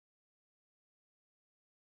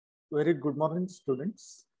Very good morning,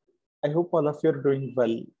 students. I hope all of you are doing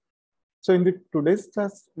well. So in today's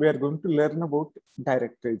class, we are going to learn about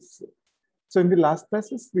directories. So in the last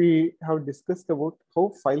classes, we have discussed about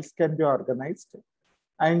how files can be organized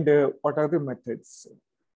and what are the methods.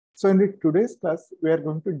 So in today's class, we are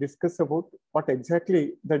going to discuss about what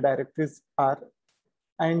exactly the directories are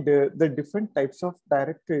and the different types of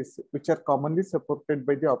directories which are commonly supported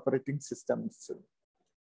by the operating systems.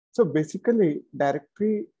 So basically,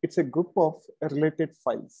 directory, it's a group of related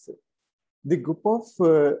files. The group of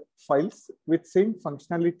files with same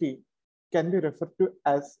functionality can be referred to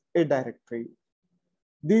as a directory.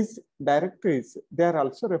 These directories, they are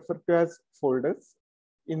also referred to as folders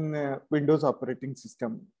in Windows operating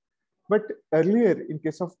system. But earlier, in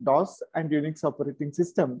case of DOS and Unix operating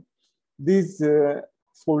system, these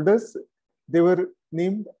folders, they were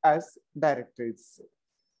named as directories.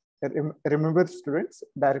 Remember, students,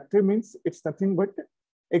 directory means it's nothing but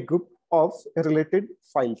a group of related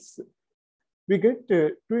files. We get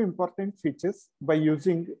two important features by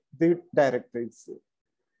using the directories.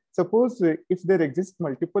 Suppose if there exist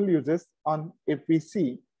multiple users on a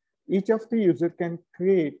PC, each of the user can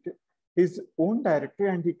create his own directory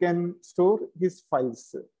and he can store his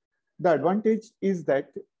files. The advantage is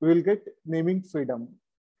that we will get naming freedom.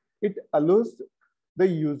 It allows the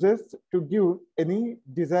users to give any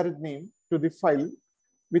desired name to the file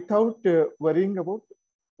without worrying about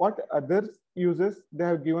what other users they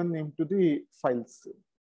have given name to the files.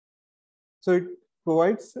 So it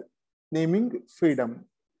provides naming freedom.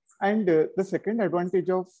 And the second advantage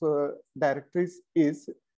of directories is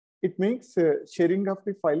it makes sharing of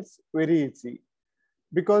the files very easy.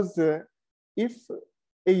 Because if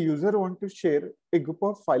a user wants to share a group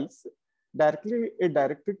of files, directly a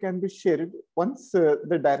directory can be shared. Once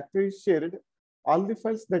the directory is shared, all the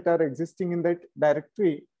files that are existing in that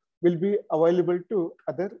directory will be available to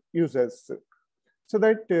other users. So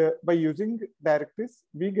that by using directories,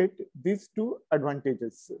 we get these two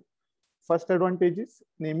advantages. First advantage is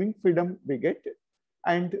naming freedom we get.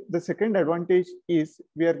 And the second advantage is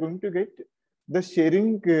we are going to get the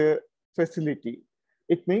sharing facility.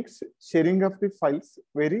 It makes sharing of the files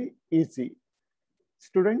very easy.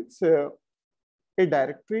 Students, a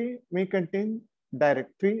directory may contain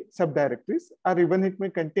directory, subdirectories, or even it may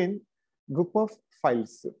contain group of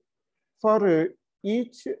files. For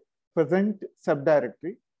each present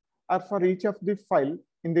subdirectory or for each of the file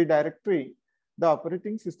in the directory, the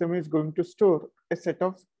operating system is going to store a set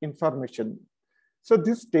of information. So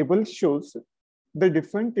this table shows the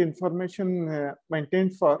different information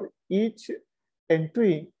maintained for each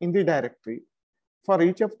entry in the directory. For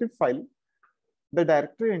each of the file, the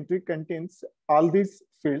directory entry contains all these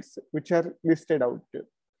fields which are listed out.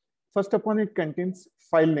 First upon, it contains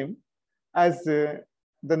file name. As the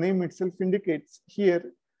name itself indicates,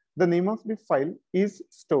 here the name of the file is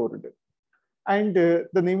stored. And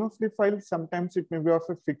the name of the file, sometimes it may be of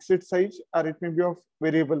a fixed size or it may be of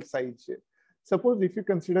variable size. Suppose if you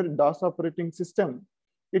consider DOS operating system,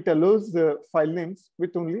 it allows file names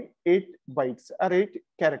with only 8 bytes or 8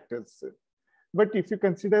 characters. But if you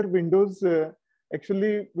consider Windows,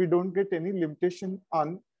 actually, we don't get any limitation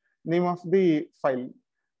on name of the file.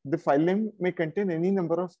 The file name may contain any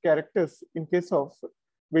number of characters in case of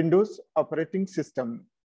Windows operating system.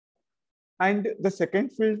 And the second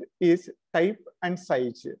field is type and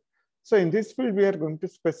size. So in this field, we are going to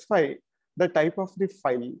specify the type of the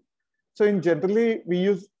file. So in generally, we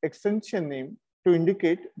use extension name to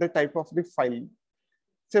indicate the type of the file.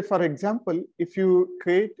 Say, for example, if you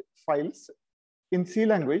create files in C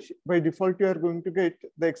language, by default, you are going to get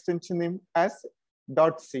the extension name as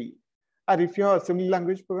 .c. Or if you have assembly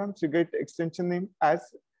language programs, you get extension name as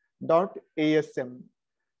 .asm.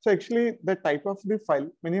 So actually, the type of the file,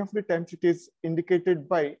 many of the times it is indicated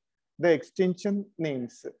by the extension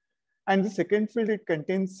names. And the second field, it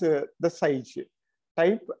contains the size.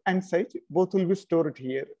 Type and size, both will be stored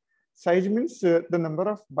here. Size means the number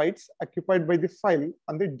of bytes occupied by the file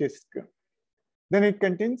on the disk. Then it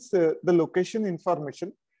contains the location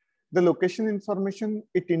information. The location information,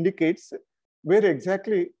 it indicates where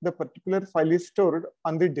exactly the particular file is stored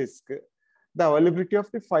on the disk. The availability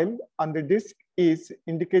of the file on the disk is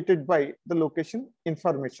indicated by the location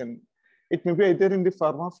information. It may be either in the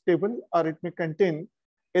form of table or it may contain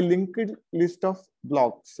a linked list of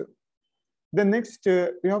blocks. The next,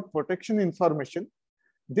 we have protection information.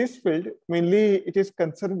 This field, mainly it is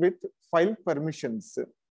concerned with file permissions.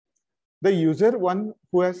 The user one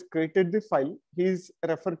who has created the file, he is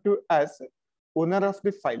referred to as owner of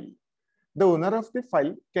the file. The owner of the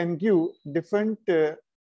file can give different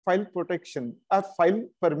file protection or file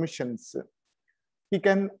permissions. He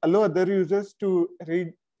can allow other users to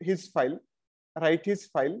read his file, write his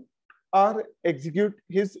file, or execute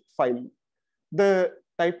his file. The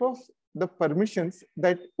type of the permissions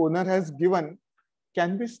that owner has given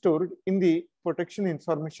can be stored in the protection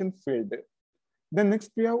information field. Then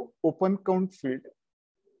next we have open count field.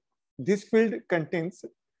 This field contains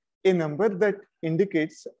a number that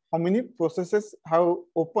indicates how many processes have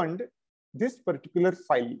opened this particular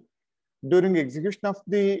file during execution of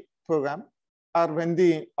the program, or when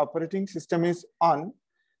the operating system is on.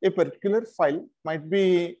 A particular file might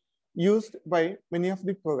be used by many of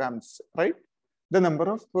the programs, right? The number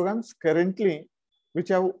of programs currently which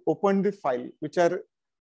have opened the file, which are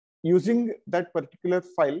using that particular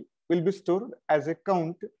file, will be stored as a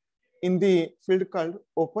count in the field called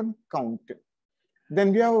open count.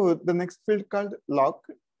 Then we have the next field called log.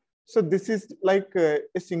 So this is like a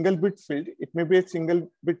single bit field. It may be a single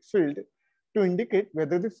bit field to indicate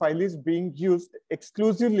whether the file is being used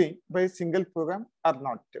exclusively by a single program or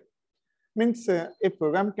not. Means a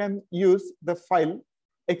program can use the file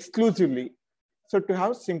exclusively. So to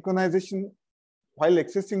have synchronization while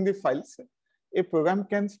accessing the files, a program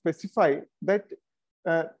can specify that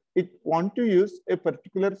it want to use a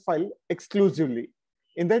particular file exclusively.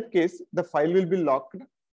 In that case, the file will be locked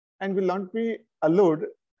and will not be allowed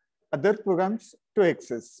other programs to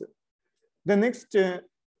access. The next,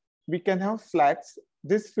 we can have flags.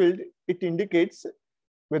 This field, it indicates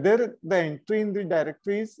whether the entry in the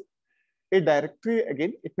directory is a directory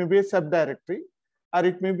again, it may be a subdirectory, or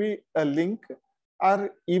it may be a link,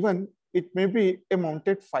 or even it may be a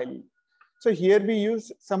mounted file. So here we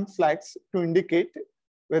use some flags to indicate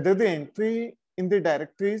whether the entry in the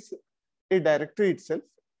directory is a directory itself,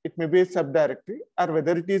 it may be a subdirectory, or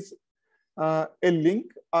whether it is a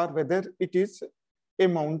link, or whether it is a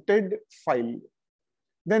mounted file.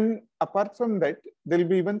 Then apart from that, there will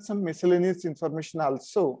be even some miscellaneous information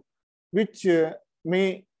also, which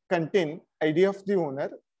may contain ID of the owner.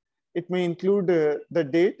 It may include the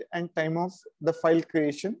date and time of the file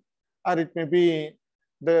creation, or it may be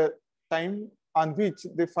the time on which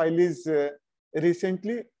the file is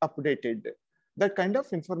recently updated. That kind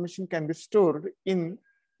of information can be stored in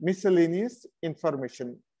miscellaneous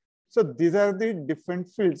information. So these are the different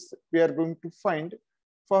fields we are going to find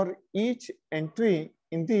for each entry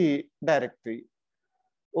in the directory.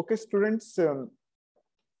 Okay, students,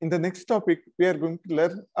 in the next topic, we are going to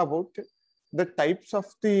learn about the types of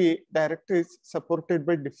the directories supported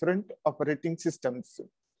by different operating systems.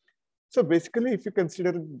 So basically, if you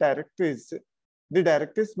consider directories, the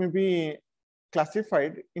directories may be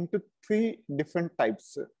classified into three different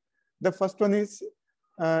types. The first one is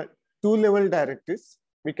two-level directories.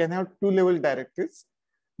 We can have two-level directories.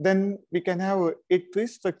 Then we can have a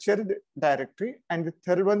tree-structured directory, and the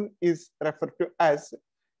third one is referred to as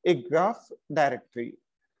a graph directory.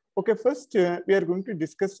 Okay, first we are going to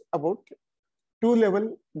discuss about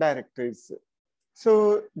two-level directories.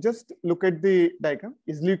 So just look at the diagram.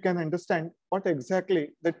 Easily you can understand what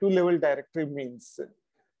exactly the two-level directory means.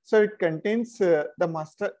 So it contains the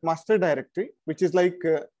master directory, which is like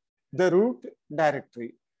the root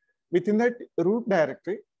directory. Within that root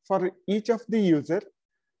directory, for each of the user,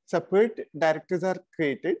 separate directories are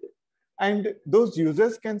created, and those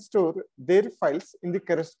users can store their files in the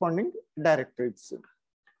corresponding directories.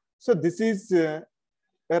 So this is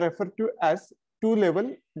referred to as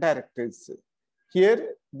two-level directories.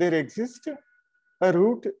 Here there exists a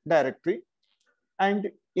root directory, and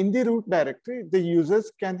in the root directory, the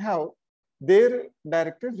users can have their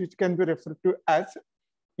directories, which can be referred to as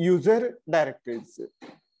user directories.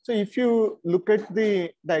 So if you look at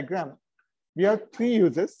the diagram, we have three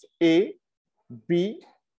users, A, B,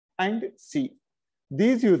 and C.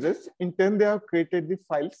 These users, in turn, they have created the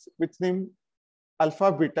files with name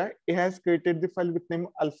alpha beta. A has created the file with name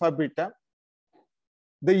alpha beta.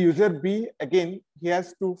 The user B, again, he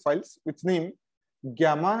has two files with name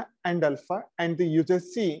gamma and alpha, and the user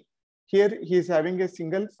C, here he is having a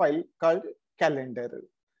single file called calendar.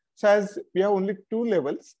 So as we have only two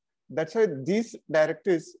levels, that's why these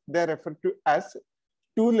directories, they are referred to as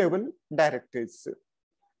two-level directories.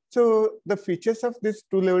 So the features of these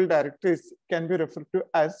two-level directories can be referred to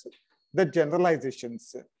as the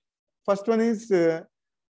generalizations. First one is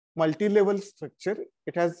multi-level structure.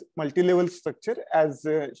 It has multi-level structure as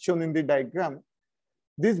shown in the diagram.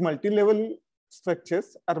 These multi-level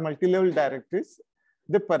structures or multi-level directories,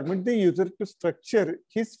 they permit the user to structure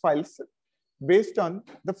his files based on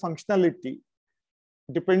the functionality.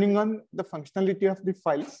 Depending on the functionality of the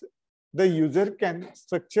files, the user can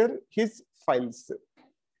structure his files.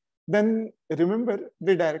 Then remember,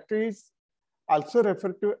 the directory is also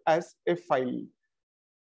referred to as a file.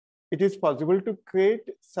 it is possible to create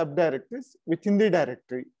subdirectories within the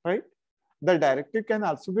directory, right? The directory can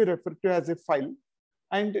also be referred to as a file,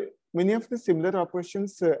 and many of the similar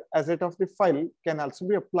operations as that of the file can also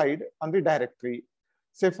be applied on the directory.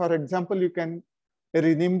 Say, for example, you can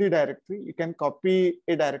rename the directory, you can copy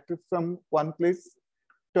a directory from one place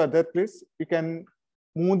to other place, you can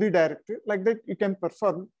move the directory, like that you can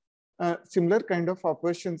perform similar kind of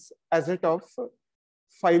operations as that of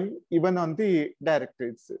file even on the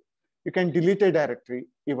directories. You can delete a directory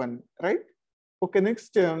even, right? Okay,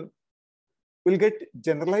 next we'll get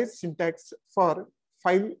generalized syntax for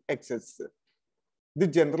file access. The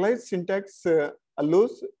generalized syntax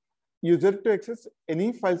allows user to access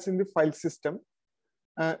any files in the file system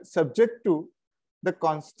subject to the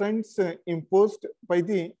constraints imposed by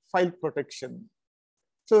the file protection.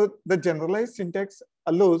 So the generalized syntax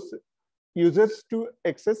allows users to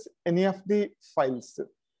access any of the files.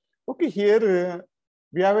 Okay, here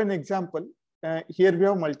we have an example. Here we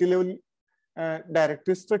have multi-level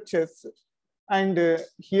directory structures, and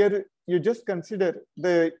here you just consider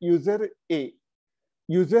the user A.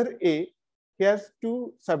 User A, he has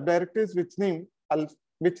two subdirectories which name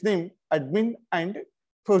admin and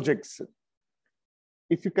projects.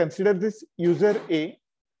 If you consider this user A,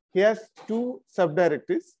 he has two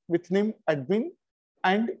subdirectories which name admin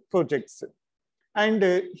and projects. And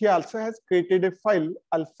he also has created a file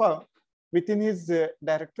alpha within his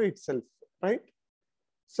directory itself, right?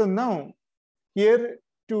 So now here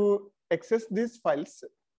to access these files,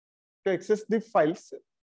 we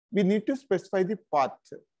need to specify the path.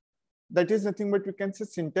 That is nothing but we can say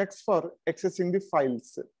syntax for accessing the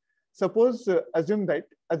files. Suppose assume that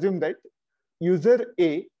user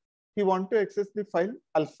A, he want to access the file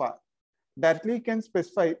alpha. Directly he can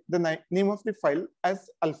specify the name of the file as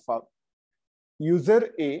alpha. User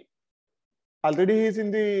A, already he is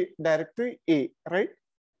in the directory A, right?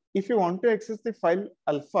 If you want to access the file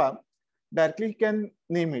alpha, directly he can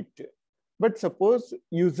name it. But suppose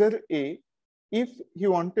user A, if he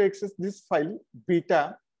want to access this file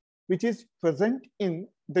beta, which is present in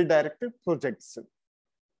the directory projects,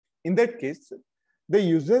 in that case, the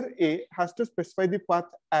user A has to specify the path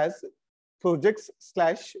as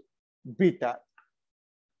projects/beta.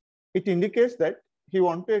 It indicates that he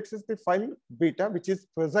wants to access the file beta, which is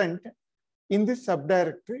present in the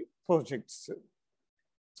subdirectory projects.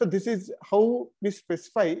 So this is how we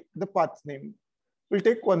specify the path name. We'll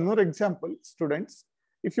take one more example, students.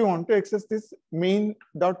 If you want to access this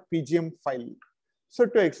main.pgm file, so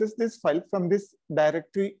to access this file from this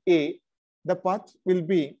directory A, the path will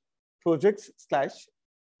be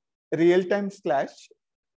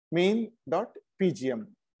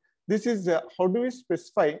projects/realtime/main.pgm. This is how do we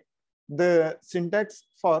specify the syntax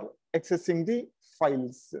for accessing the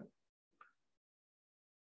files.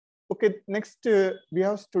 Okay, next we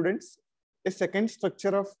have, students, a second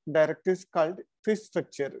structure of directories called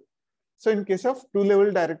Prestructure. So in case of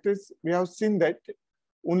two-level directories, we have seen that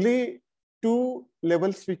only two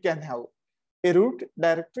levels we can have, a root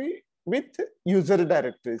directory with user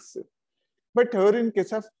directories. But here in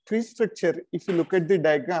case of Prestructure, if you look at the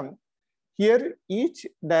diagram, here each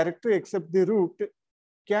directory except the root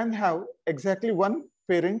can have exactly one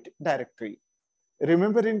parent directory.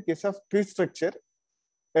 Remember, in case of Prestructure,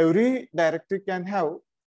 every directory can have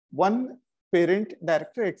one parent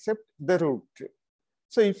directory except the root.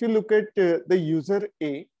 So if you look at the user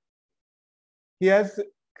A, he has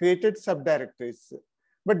created subdirectories,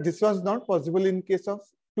 but this was not possible in case of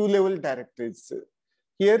two-level directories.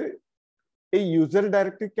 Here, a user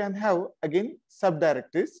directory can have again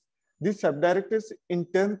subdirectories. These subdirectories in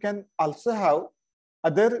turn can also have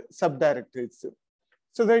other subdirectories,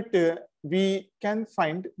 so that we can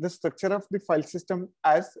find the structure of the file system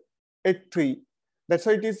as a tree. That's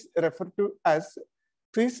why it is referred to as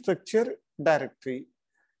Prestructure directory.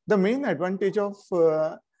 The main advantage of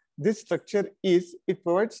this structure is it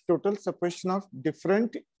provides total separation of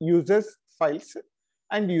different users' files,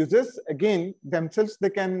 and users again themselves, they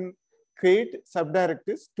can create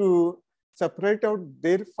subdirectories to separate out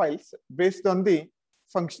their files based on the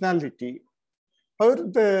functionality. However,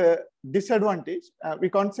 the disadvantage, we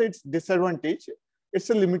can't say it's disadvantage, it's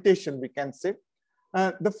a limitation, we can say.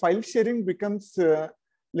 The file sharing becomes a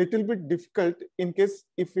little bit difficult in case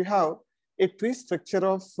if we have a tree structure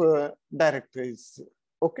of directories.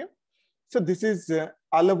 Okay, so this is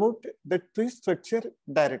all about the tree structure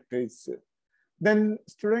directories. Then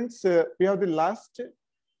students, we have the last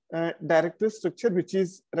directory structure, which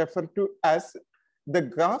is referred to as the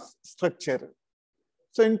graph structure.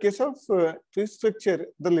 So in case of tree structure,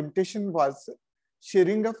 the limitation was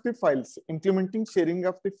sharing of the files. Implementing sharing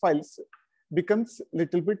of the files becomes a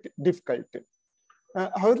little bit difficult.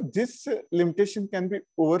 However, this limitation can be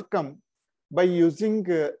overcome by using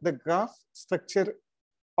the graph structure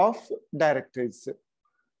of directories.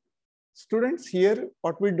 Students, here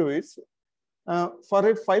what we do is, for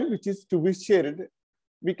a file which is to be shared,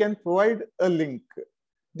 we can provide a link.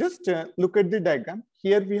 Just look at the diagram.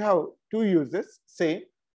 Here we have two users, say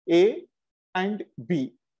A and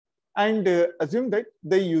B. And assume that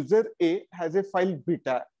the user A has a file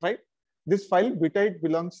beta, right? This file beta, it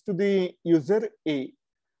belongs to the user A.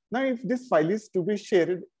 Now, if this file is to be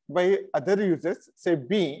shared by other users, say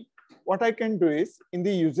B, what I can do is, in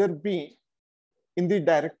the user B, in the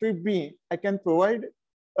directory B, I can provide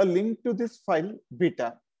a link to this file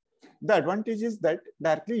beta. The advantage is that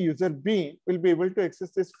directly user B will be able to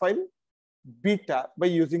access this file beta by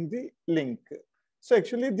using the link. So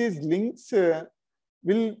actually these links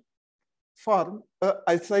will form a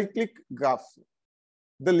acyclic graph.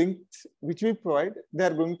 The links which we provide, they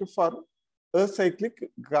are going to form a cyclic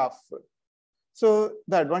graph. So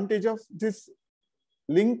the advantage of this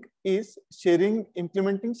link is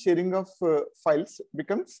implementing sharing of files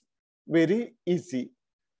becomes very easy.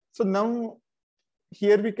 So now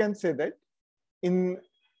here we can say that in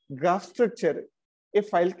graph structure, a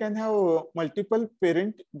file can have multiple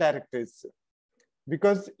parent directories,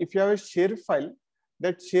 because if you have a share file,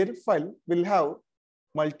 that share file will have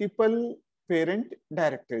multiple parent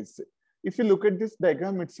directories. If you look at this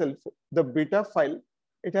diagram itself, the beta file,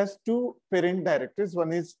 it has two parent directories.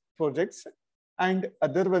 One is projects and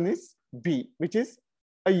other one is B, which is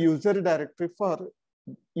a user directory for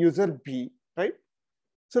user B, right?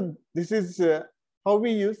 So this is how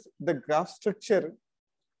we use the graph structure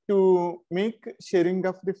to make sharing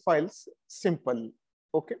of the files simple.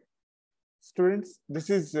 Okay, students, this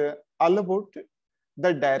is all about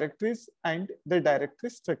the directories and the directory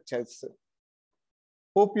structures.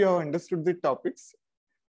 Hope you have understood the topics.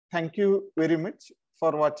 Thank you very much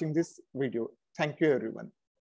for watching this video. Thank you, everyone.